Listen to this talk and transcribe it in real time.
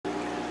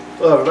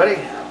Hello everybody,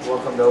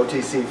 welcome to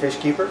OTC Fish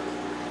Keeper,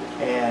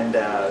 and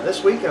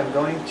this week I'm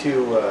going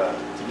to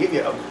give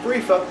you a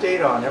brief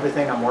update on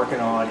everything I'm working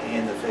on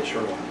in the fish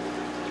room.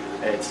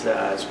 It's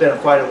been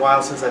quite a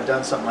while since I've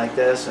done something like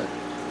this, and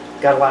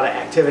got a lot of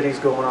activities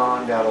going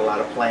on, got a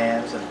lot of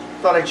plans, and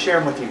thought I'd share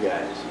them with you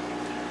guys.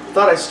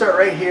 Thought I'd start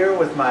right here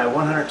with my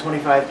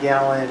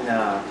 125-gallon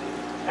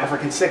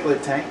African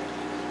cichlid tank.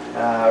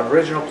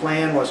 Original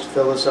plan was to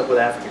fill this up with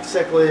African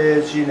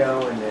cichlids, you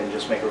know, and then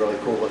just make a really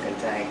cool looking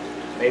tank.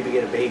 Maybe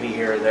get a baby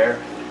here or there.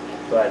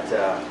 But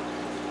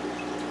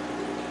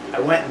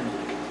I went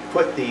and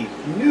put the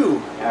new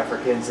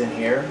Africans in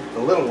here,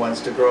 the little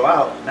ones, to grow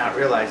out, not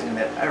realizing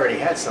that I already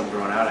had some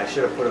growing out. I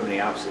should have put them in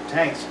the opposite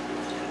tanks.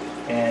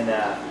 And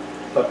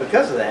but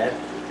because of that,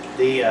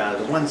 the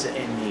ones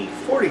in the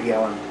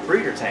 40-gallon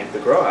breeder tank, the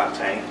grow out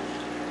tank,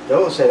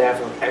 those had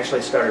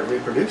actually started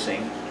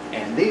reproducing,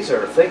 and these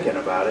are thinking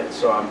about it.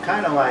 So I'm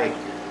kind of like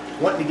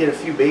wanting to get a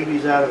few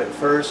babies out of it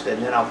first,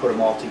 and then I'll put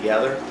them all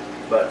together.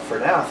 But for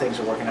now, things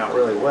are working out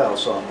really well,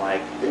 so I'm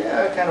like,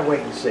 yeah, kind of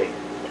wait and see.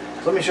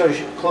 So let me show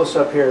you close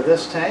up here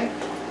this tank.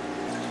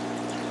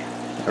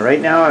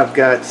 Right now I've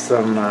got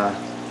some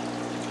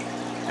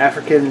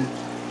African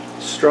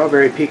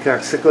strawberry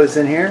peacock cichlids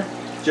in here.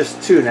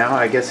 Just two now.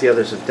 I guess the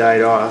others have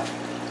died off.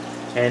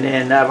 And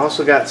then I've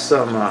also got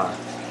some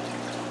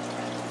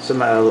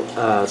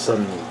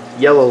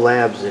yellow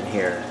labs in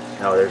here.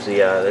 Now there's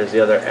the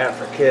other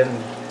African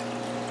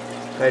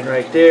hiding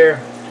right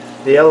there.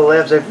 The yellow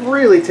labs I've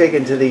really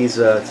taken to these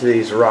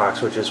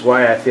rocks, which is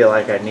why I feel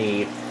like I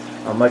need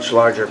a much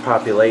larger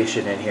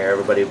population in here.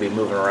 Everybody will be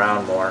moving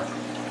around more.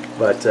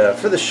 But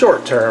for the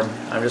short term,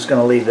 I'm just going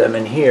to leave them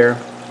in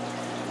here.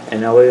 And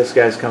now look, this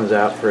guy comes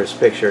out for his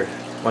picture,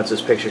 wants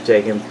his picture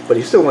taken, but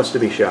he still wants to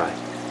be shy.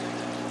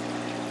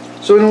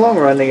 So in the long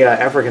run, the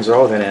Africans are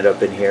all going to end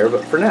up in here,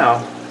 but for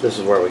now, this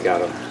is where we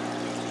got them.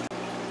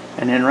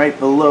 And then right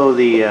below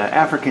the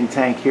African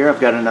tank here, I've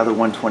got another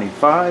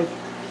 125.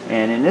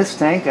 And in this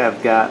tank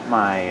I've got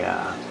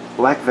my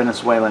black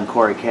Venezuelan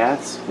Cory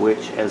cats,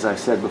 which, as I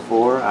said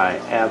before, I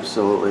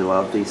absolutely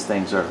love. These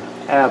things are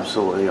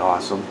absolutely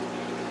awesome.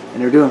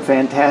 And they're doing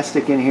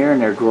fantastic in here,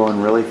 and they're growing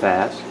really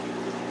fast.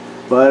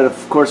 But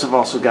of course I've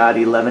also got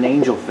 11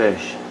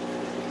 angelfish.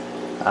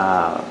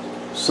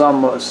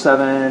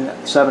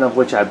 Seven of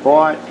which I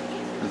bought,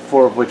 and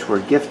 4 of which were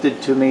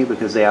gifted to me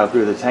because they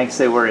outgrew the tanks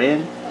they were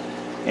in.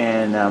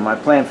 And my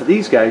plan for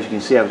these guys, you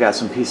can see I've got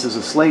some pieces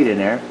of slate in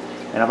there.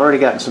 And I've already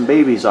gotten some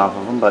babies off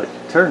of them, but it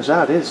turns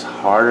out it's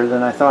harder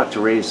than I thought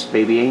to raise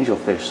baby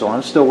angelfish, so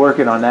I'm still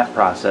working on that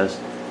process.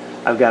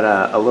 I've got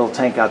a little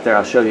tank out there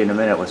I'll show you in a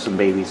minute with some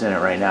babies in it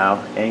right now,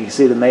 and you can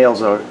see the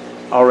males are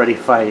already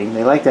fighting.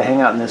 They like to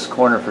hang out in this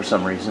corner for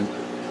some reason,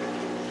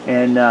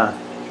 and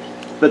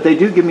but they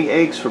do give me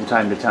eggs from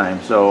time to time,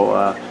 so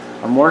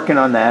I'm working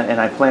on that, and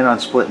I plan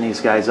on splitting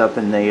these guys up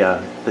in the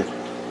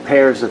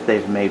pairs that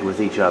they've made with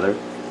each other.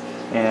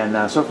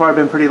 And so far I've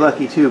been pretty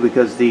lucky too,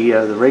 because the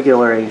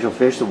regular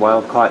angelfish, the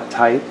wild-caught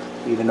type,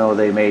 even though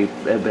they may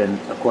have been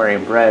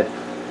aquarium bred,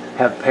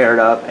 have paired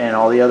up, and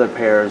all the other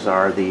pairs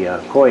are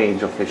the koi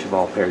angelfish have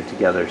all paired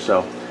together.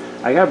 So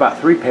I got about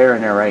 3 pair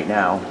in there right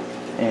now,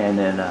 and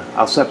then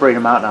I'll separate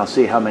them out and I'll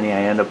see how many I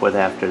end up with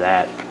after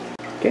that.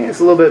 Okay, it's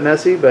a little bit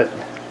messy, but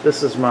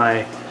this is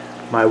my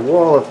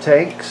wall of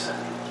tanks.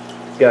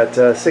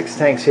 Got 6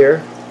 tanks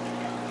here,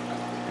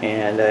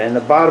 and in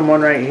the bottom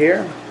one right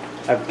here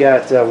I've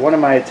got one of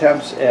my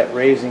attempts at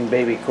raising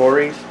baby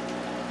Corys.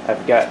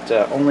 I've got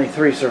only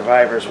 3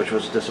 survivors, which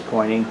was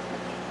disappointing,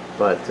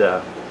 but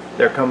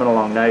they're coming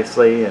along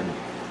nicely, and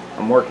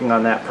I'm working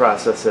on that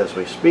process as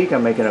we speak.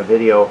 I'm making a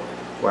video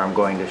where I'm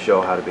going to show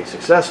how to be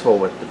successful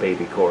with the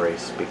baby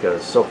Corys,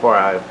 because so far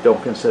I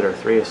don't consider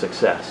 3 a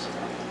success.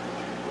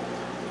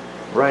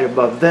 Right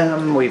above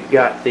them we've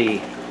got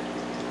the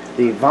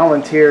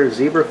volunteer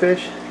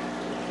zebrafish,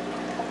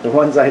 the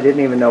ones I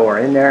didn't even know were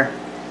in there.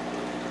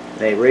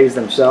 They raised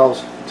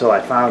themselves until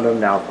I found them.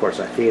 Now, of course,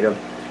 I feed them,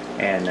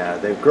 and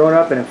they've grown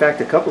up, and in fact,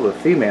 a couple of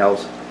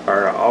females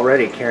are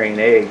already carrying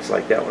eggs,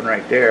 like that one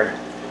right there.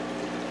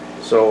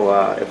 So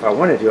if I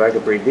wanted to, I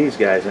could breed these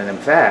guys, and in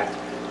fact,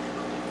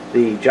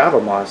 the Java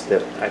moss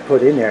that I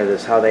put in there,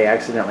 this is how they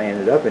accidentally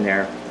ended up in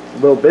there,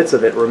 little bits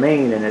of it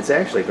remain, and it's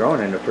actually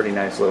growing into pretty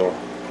nice little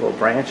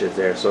branches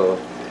there, so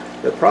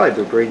they'll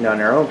probably be breeding on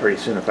their own pretty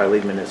soon if I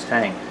leave them in this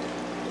tank.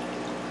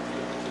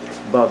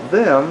 Above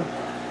them,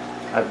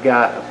 I've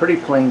got a pretty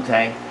plain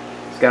tank.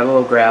 It's got a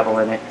little gravel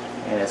in it,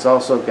 and it's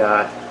also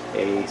got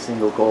a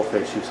single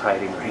goldfish who's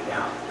hiding right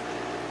now.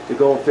 The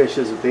goldfish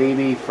is a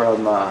baby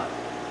from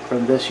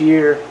this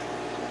year.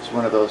 It's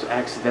one of those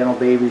accidental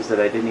babies that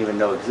I didn't even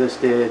know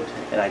existed,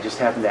 and I just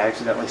happened to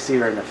accidentally see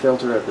her in the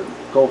filter of the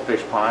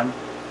goldfish pond.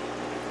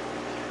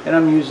 And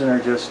I'm using her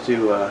just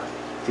to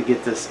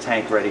get this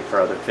tank ready for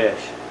other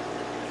fish.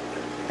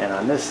 And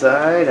on this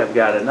side, I've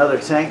got another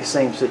tank,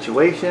 same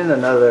situation,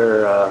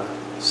 another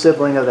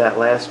sibling of that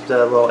last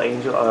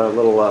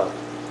little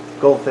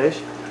goldfish,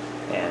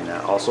 and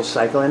also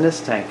cycling this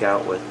tank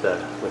out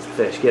with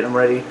fish, getting them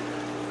ready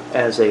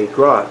as a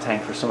grow out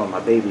tank for some of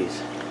my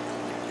babies.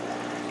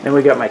 Then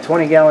we got my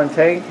 20-gallon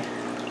tank.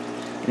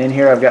 And in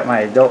here I've got my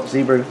adult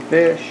zebra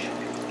fish.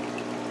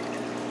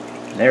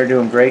 And they're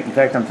doing great. In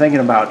fact, I'm thinking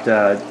about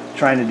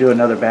trying to do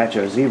another batch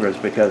of zebras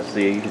because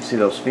you can see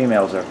those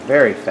females are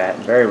very fat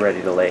and very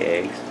ready to lay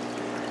eggs.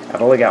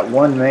 I've only got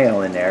one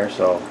male in there,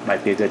 so it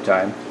might be a good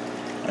time.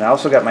 And I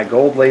also got my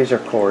gold laser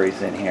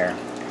cories in here.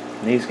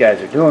 And these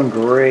guys are doing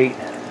great.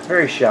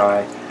 Very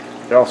shy.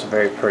 They're also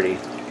very pretty.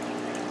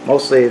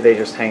 Mostly they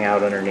just hang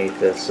out underneath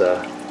this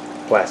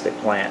plastic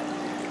plant.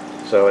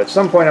 So at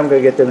some point I'm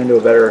going to get them into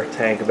a better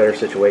tank, a better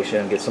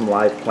situation, get some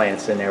live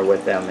plants in there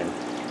with them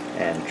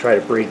and try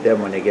to breed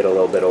them when they get a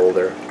little bit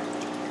older.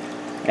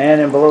 And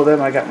then below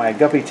them I got my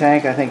guppy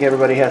tank. I think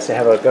everybody has to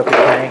have a guppy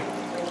tank.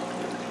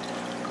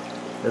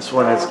 This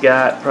one has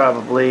got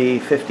probably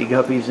 50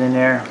 guppies in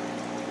there.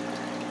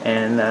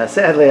 And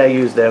sadly I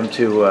use them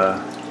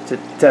to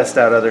test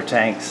out other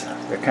tanks.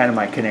 They're kind of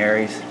my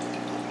canaries.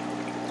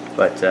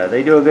 But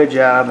they do a good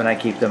job and I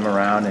keep them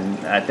around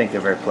and I think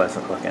they're very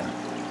pleasant looking.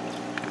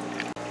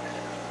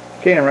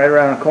 Okay, and right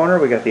around the corner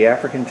we got the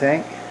African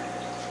tank,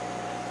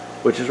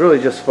 which is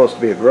really just supposed to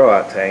be a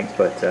grow-out tank,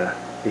 but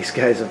these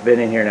guys have been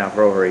in here now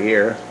for over a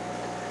year.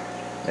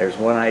 There's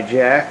One-Eyed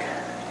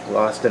Jack,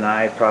 lost an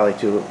eye probably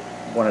to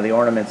one of the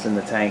ornaments in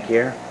the tank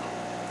here.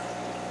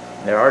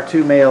 There are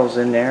two males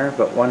in there,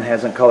 but one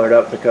hasn't colored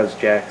up because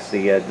Jack's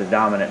the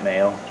dominant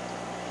male.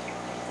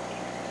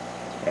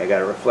 I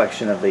got a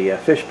reflection of the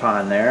fish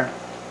pond there,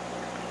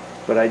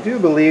 but I do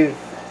believe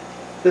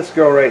this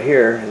girl right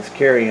here is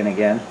carrying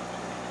again.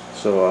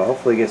 So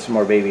hopefully get some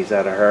more babies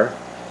out of her.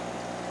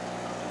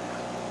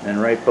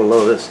 And right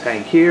below this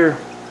tank here,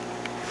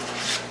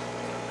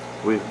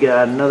 we've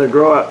got another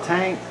grow-out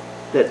tank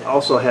that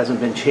also hasn't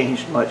been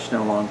changed much in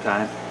a long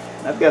time.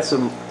 I've got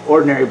some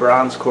ordinary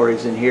bronze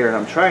cories in here, and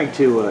I'm trying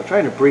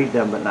to breed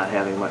them, but not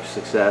having much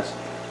success.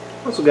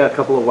 Also got a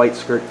couple of white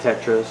skirt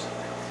tetras.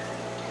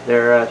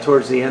 They're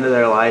towards the end of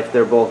their life.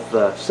 They're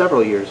both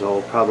several years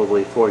old,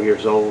 probably 4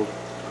 years old,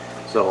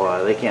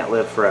 so they can't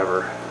live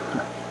forever.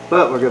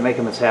 But we're going to make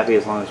them as happy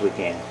as long as we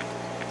can.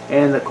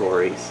 And the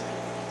cories.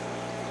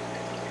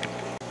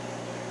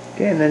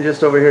 Okay, and then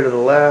just over here to the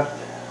left,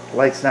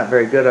 light's not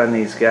very good on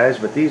these guys,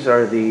 but these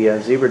are the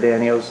zebra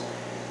danios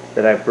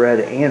that I've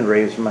bred and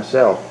raised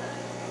myself.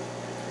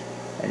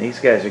 And these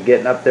guys are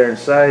getting up there in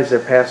size. They're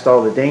past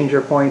all the danger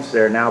points.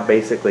 They're now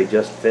basically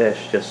just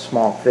fish, just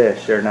small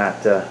fish. They're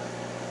not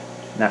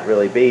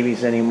really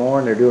babies anymore,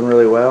 and they're doing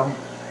really well.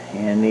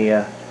 And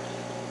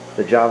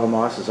the Java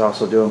moss is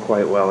also doing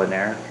quite well in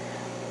there.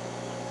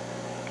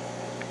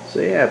 So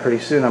yeah, pretty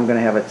soon I'm going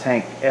to have a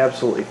tank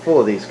absolutely full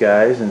of these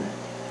guys. And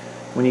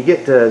when you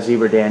get to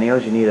zebra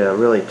danios, you need a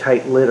really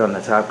tight lid on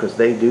the top because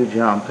they do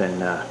jump.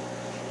 And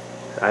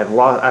I've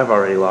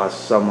already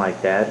lost some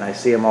like that, and I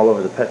see them all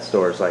over the pet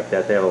stores like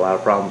that. They have a lot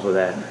of problems with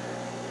that.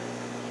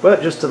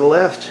 But just to the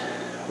left,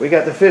 we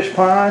got the fish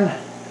pond.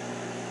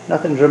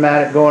 Nothing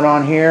dramatic going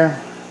on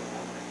here.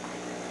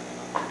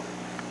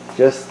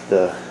 Just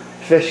the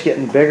fish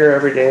getting bigger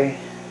every day.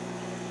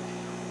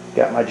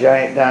 Got my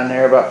giant down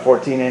there about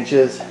 14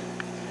 inches.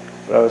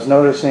 But I was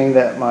noticing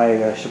that my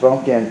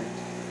Shibunkin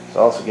is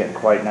also getting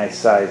quite nice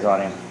size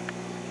on him.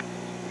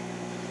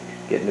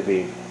 Getting to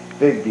be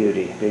big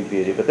beauty, big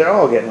beauty. But they're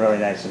all getting really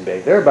nice and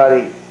big. They're about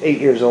 8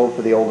 years old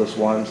for the oldest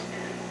ones,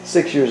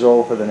 6 years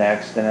old for the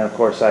next, and then of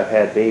course I've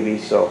had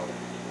babies, so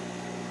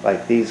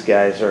like these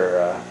guys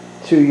are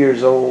 2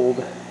 years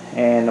old,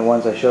 and the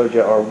ones I showed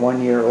you are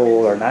 1 year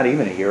old, or not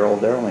even a year old.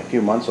 They're only a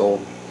few months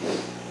old.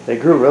 They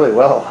grew really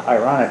well,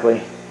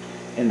 ironically,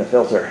 in the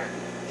filter.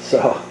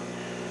 So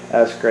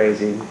that's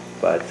crazy,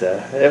 but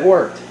it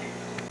worked.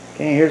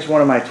 Okay, here's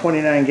one of my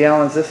 29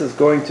 gallons. This is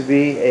going to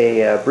be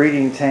a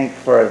breeding tank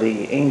for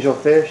the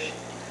angelfish.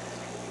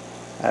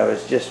 I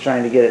was just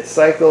trying to get it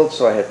cycled,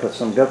 so I had put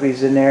some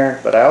guppies in there,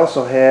 but I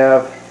also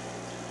have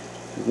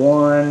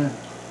one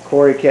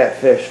cory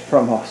catfish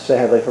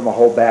sadly from a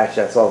whole batch.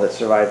 That's all that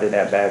survived in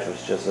that batch,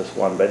 was just this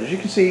one. But as you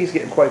can see, he's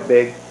getting quite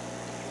big.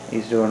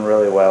 He's doing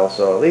really well,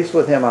 so at least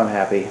with him I'm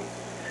happy.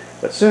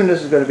 But soon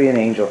this is going to be an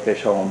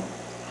angelfish home.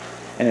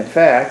 And in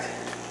fact,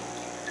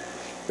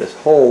 this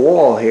whole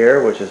wall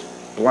here, which is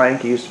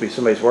blank, it used to be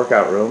somebody's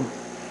workout room,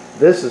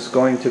 this is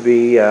going to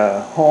be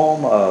a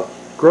home of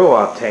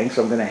grow-out tanks.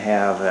 I'm going to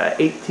have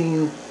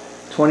 18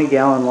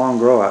 20-gallon long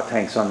grow-out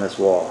tanks on this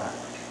wall.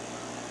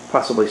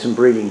 Possibly some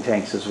breeding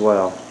tanks as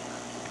well.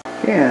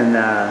 And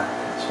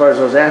as far as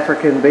those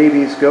African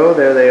babies go,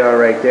 there they are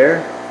right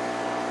there.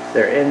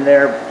 They're in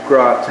their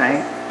grow-out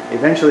tank.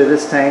 Eventually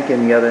this tank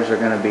and the others are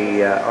going to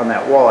be on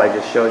that wall I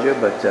just showed you,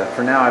 but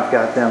for now I've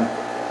got them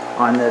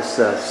on this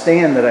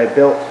stand that I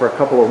built for a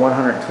couple of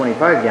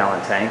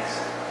 125-gallon tanks.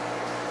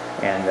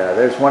 And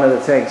there's one of the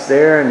tanks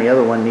there, and the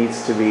other one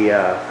needs to be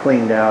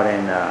cleaned out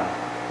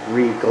and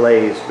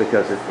re-glazed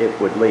because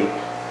it would leak.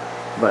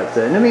 But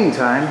in the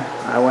meantime,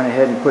 I went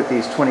ahead and put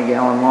these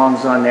 20-gallon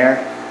longs on there,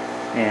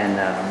 and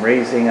I'm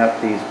raising up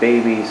these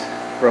babies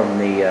from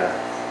the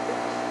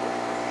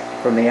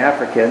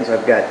Africans.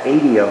 I've got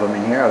 80 of them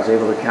in here. I was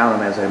able to count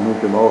them as I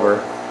moved them over.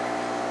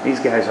 These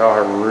guys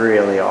are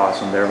really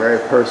awesome. They're very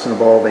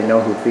personable. They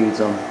know who feeds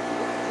them.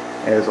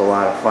 It is a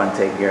lot of fun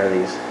taking care of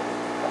these.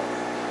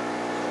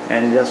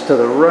 And just to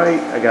the right,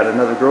 I got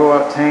another grow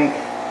out tank.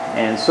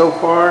 And so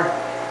far,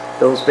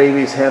 those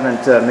babies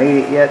haven't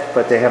made it yet,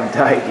 but they haven't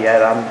died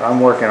yet. I'm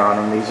working on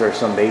them. These are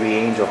some baby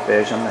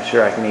angelfish. I'm not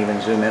sure I can even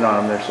zoom in on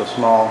them. They're so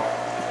small.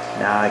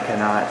 Nah, I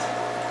cannot.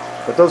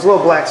 But those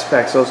little black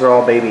specks, those are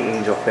all baby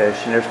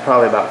angelfish, and there's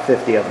probably about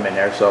 50 of them in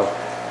there. So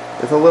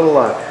with a little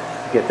luck,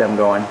 get them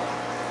going.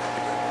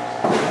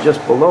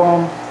 Just below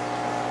them,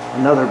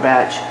 another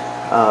batch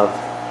of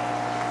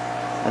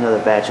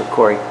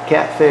Cory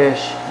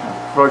catfish.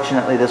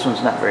 Unfortunately, this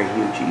one's not very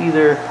huge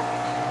either.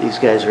 These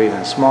guys are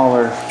even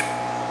smaller.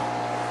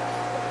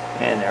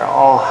 And they're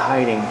all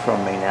hiding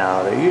from me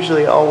now. They're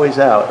usually always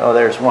out. Oh,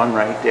 there's one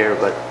right there,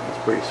 but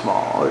it's pretty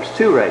small. Oh, there's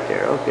two right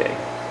there. Okay.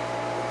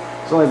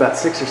 There's only about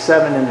 6 or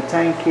 7 in the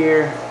tank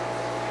here.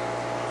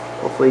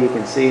 Hopefully you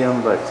can see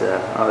them, but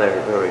oh, there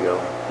we go.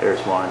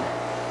 There's one.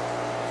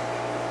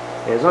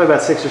 Yeah, there's only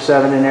about 6 or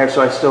 7 in there,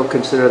 so I still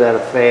consider that a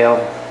fail.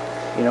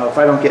 You know, if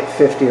I don't get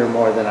 50 or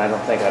more, then I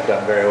don't think I've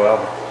done very well.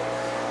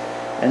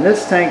 And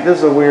this tank, this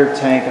is a weird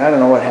tank. I don't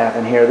know what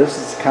happened here. This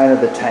is kind of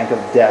the tank of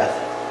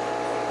death.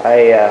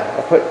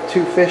 I put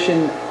 2 fish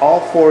in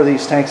all 4 of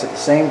these tanks at the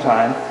same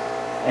time,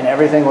 and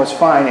everything was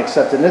fine,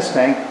 except in this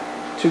tank,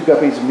 2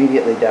 guppies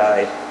immediately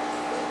died.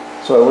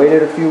 So I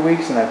waited a few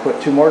weeks and I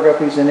put 2 more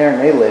guppies in there and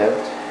they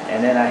lived.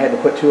 And then I had to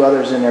put 2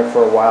 others in there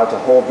for a while to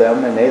hold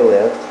them and they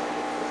lived.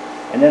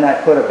 And then I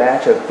put a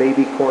batch of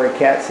baby Cory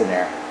cats in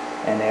there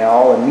and they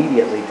all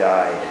immediately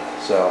died.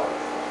 So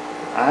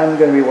I'm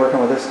going to be working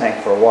with this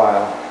tank for a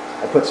while.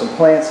 I put some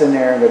plants in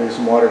there and going to do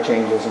some water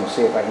changes and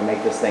see if I can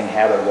make this thing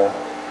habitable.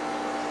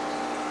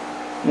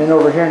 And then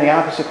over here in the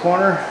opposite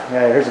corner,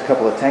 yeah, here's a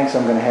couple of tanks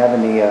I'm going to have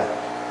in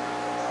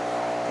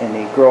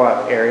the grow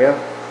out area.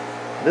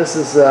 This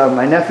is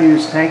my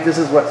nephew's tank. This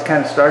is what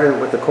kind of started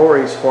with the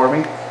Corys for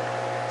me.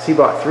 So he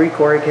bought 3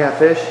 Cory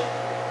catfish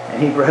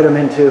and he bred them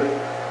into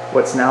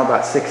what's now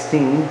about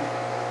 16.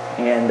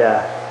 And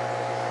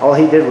all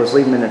he did was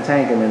leave them in the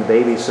tank, and then the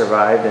babies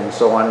survived and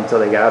so on until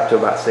they got up to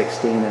about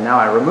 16. And now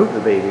I removed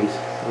the babies,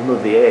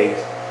 removed the eggs,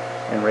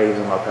 and raised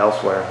them up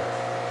elsewhere.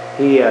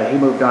 He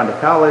moved on to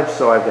college,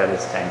 so I've got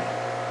his tank.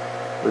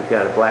 We've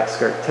got a black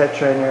skirt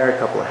tetra in there, a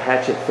couple of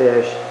hatchet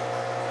fish,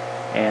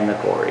 and the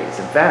Corys.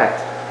 In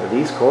fact, for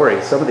these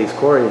Corys, some of these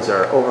Corys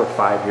are over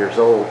 5 years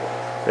old.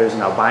 There's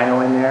an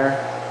albino in there,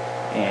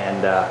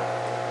 and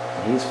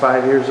he's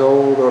 5 years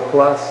old or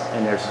plus,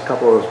 and there's a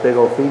couple of those big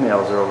old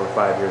females that are over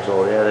 5 years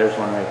old. Yeah, there's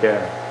one right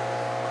there.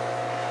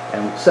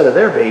 And a set of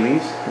their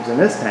babies is in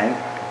this tank,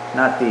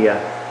 not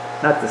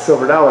the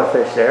silver dollar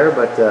fish there,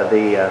 but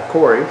the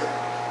Corys.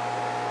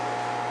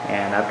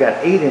 And I've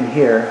got 8 in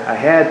here. I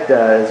had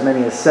as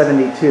many as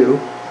 72.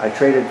 I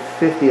traded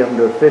 50 of them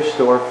to a fish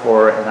store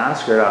for an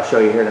Oscar. I'll show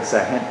you here in a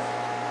second.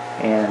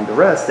 And the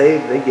rest, they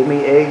give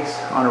me eggs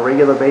on a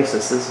regular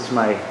basis. This is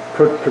my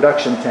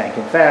production tank.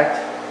 In fact,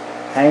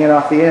 hanging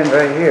off the end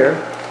right here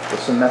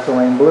with some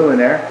methylene blue in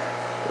there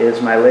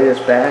is my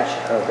latest batch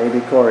of baby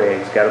Cory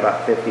eggs. Got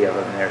about 50 of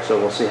them in there, so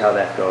we'll see how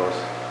that goes.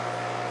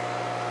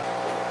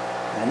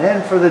 And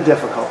then for the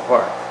difficult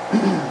part.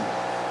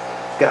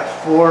 Got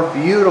 4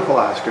 beautiful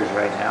Oscars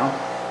right now,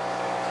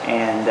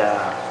 and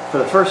for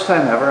the first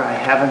time ever I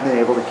haven't been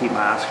able to keep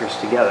my Oscars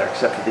together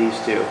except for these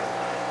 2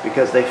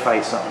 because they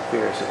fight something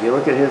fierce. If you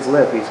look at his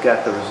lip, he's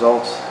got the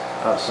results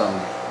of some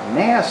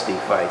nasty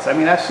fights. I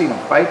mean, I've seen him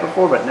fight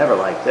before, but never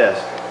like this.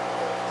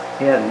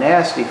 He had a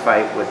nasty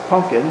fight with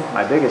Pumpkin,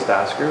 my biggest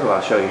Oscar, who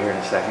I'll show you here in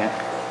a second,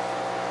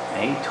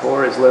 and he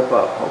tore his lip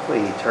up.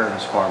 Hopefully he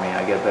turns for me,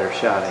 I get a better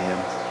shot of him.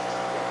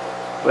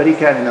 But he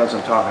kind of knows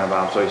I'm talking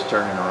about him, so he's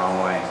turning the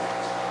wrong way.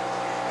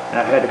 And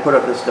I've had to put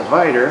up this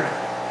divider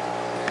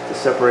to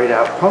separate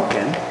out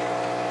Pumpkin,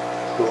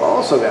 who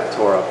also got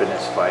tore up in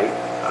this fight.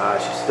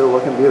 She's still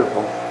looking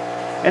beautiful.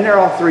 And they're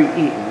all 3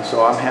 eaten,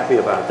 so I'm happy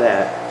about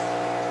that.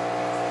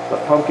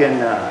 But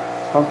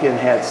Pumpkin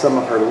had some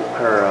of her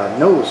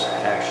nose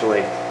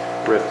actually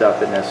ripped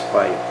up in this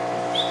fight.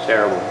 It's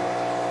terrible.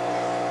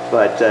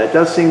 But it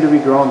does seem to be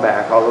growing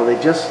back, although they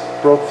just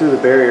broke through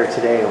the barrier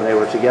today when they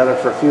were together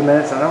for a few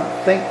minutes. I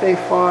don't think they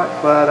fought,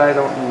 but I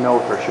don't know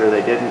for sure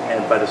they didn't.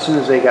 But as soon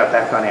as they got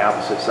back on the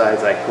opposite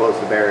sides, I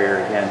closed the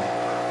barrier again.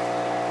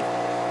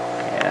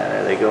 And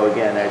there they go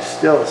again. They're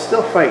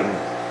still fighting,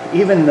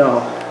 even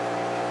though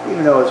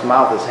his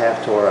mouth is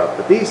half tore up.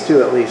 But these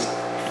 2 at least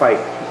fight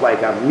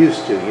like I'm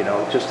used to, you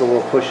know, just a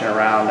little pushing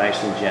around,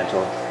 nice and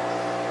gentle.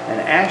 And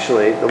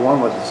actually, the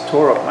one with his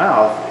tore up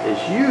mouth is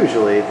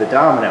usually the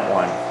dominant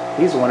one.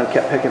 He's the one who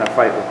kept picking a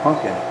fight with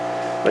Pumpkin.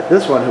 But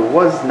this one, who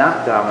was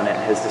not dominant,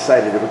 has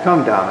decided to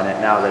become dominant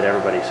now that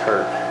everybody's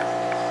hurt.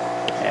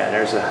 And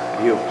there's a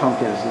view of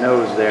Pumpkin's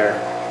nose there.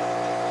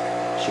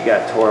 She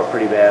got tore up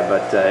pretty bad,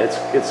 but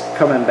it's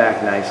coming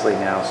back nicely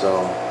now,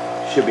 so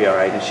should be all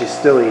right. And she's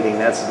still eating.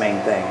 That's the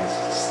main thing.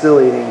 It's still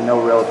eating,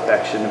 no real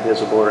infection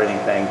visible or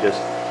anything,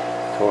 just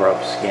tore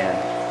up skin.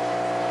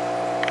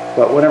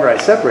 But whenever I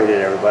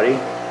separated everybody,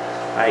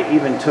 I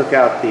even took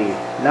out the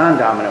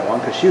non-dominant one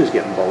because she was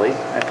getting bullied.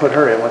 I put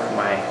her in with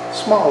my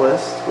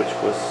smallest, which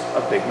was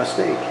a big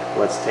mistake.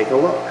 Let's take a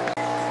look.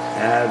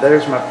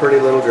 There's my pretty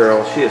little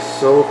girl. She is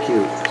so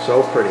cute,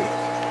 so pretty.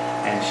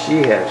 And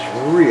she has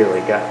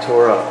really got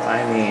tore up.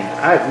 I mean,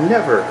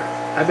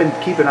 I've been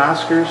keeping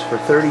Oscars for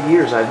 30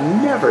 years. I've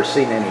never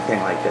seen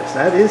anything like this.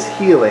 That is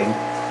healing.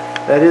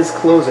 That is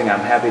closing, I'm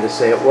happy to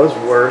say. It was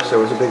worse. There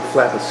was a big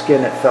flap of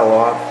skin that fell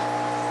off.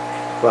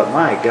 But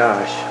my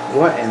gosh,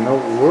 what in the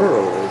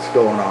world is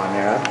going on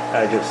there?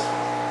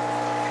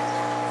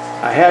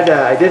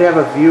 I did have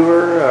a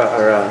viewer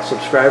or a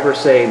subscriber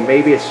say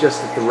maybe it's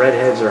just that the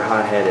redheads are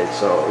hot-headed.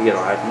 So, you know,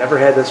 I've never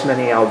had this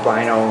many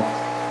albino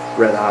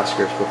red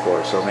Oscars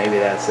before, so maybe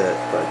that's it.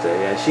 But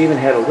yeah, she even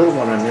had a little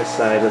one on this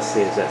side. Let's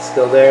see, is that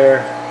still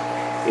there?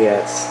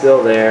 Yeah, it's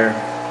still there.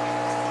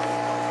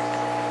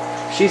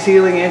 She's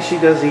healing and she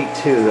does eat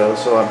too, though,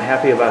 so I'm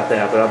happy about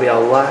that. But I'll be a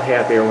lot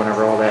happier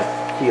whenever all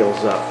that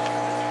heals up.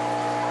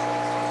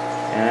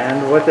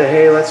 And what the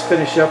hey, let's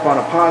finish up on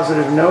a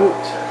positive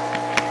note.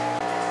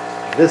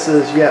 This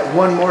is yet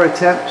one more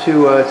attempt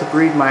to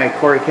breed my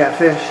Cory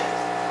catfish,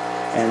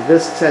 and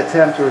this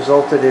attempt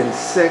resulted in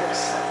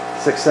 6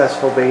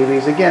 successful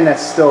babies. Again,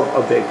 that's still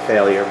a big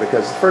failure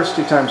because the first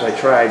 2 times I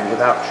tried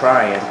without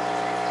trying,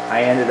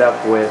 I ended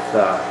up with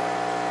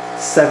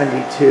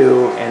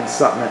 72 and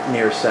something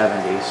near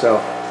 70. So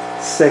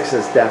 6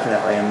 is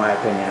definitely, in my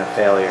opinion, a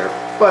failure.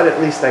 But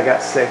at least I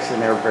got 6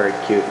 and they're very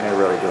cute and they're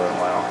really doing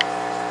well.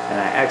 And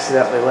I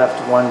accidentally left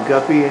one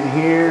guppy in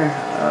here.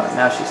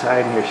 Now she's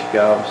hiding. Here she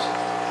goes.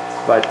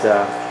 But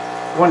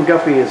one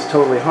guppy is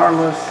totally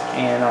harmless,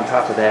 and on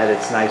top of that,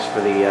 it's nice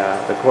for the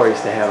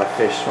Corys to have a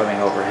fish swimming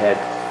overhead,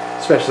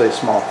 especially a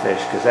small fish,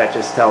 because that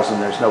just tells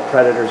them there's no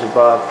predators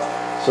above,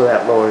 so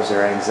that lowers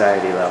their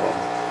anxiety level.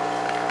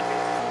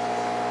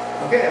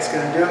 Okay, that's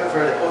going to do it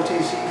for the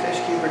OTC Fish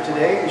Keeper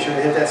today. Be sure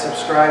to hit that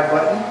subscribe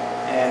button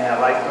and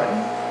that like button.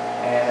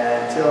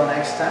 And until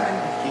next time,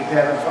 keep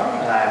having fun,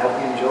 and I hope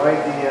you enjoyed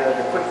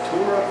the quick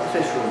tour of the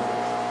fish room.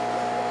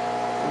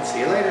 And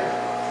see you later.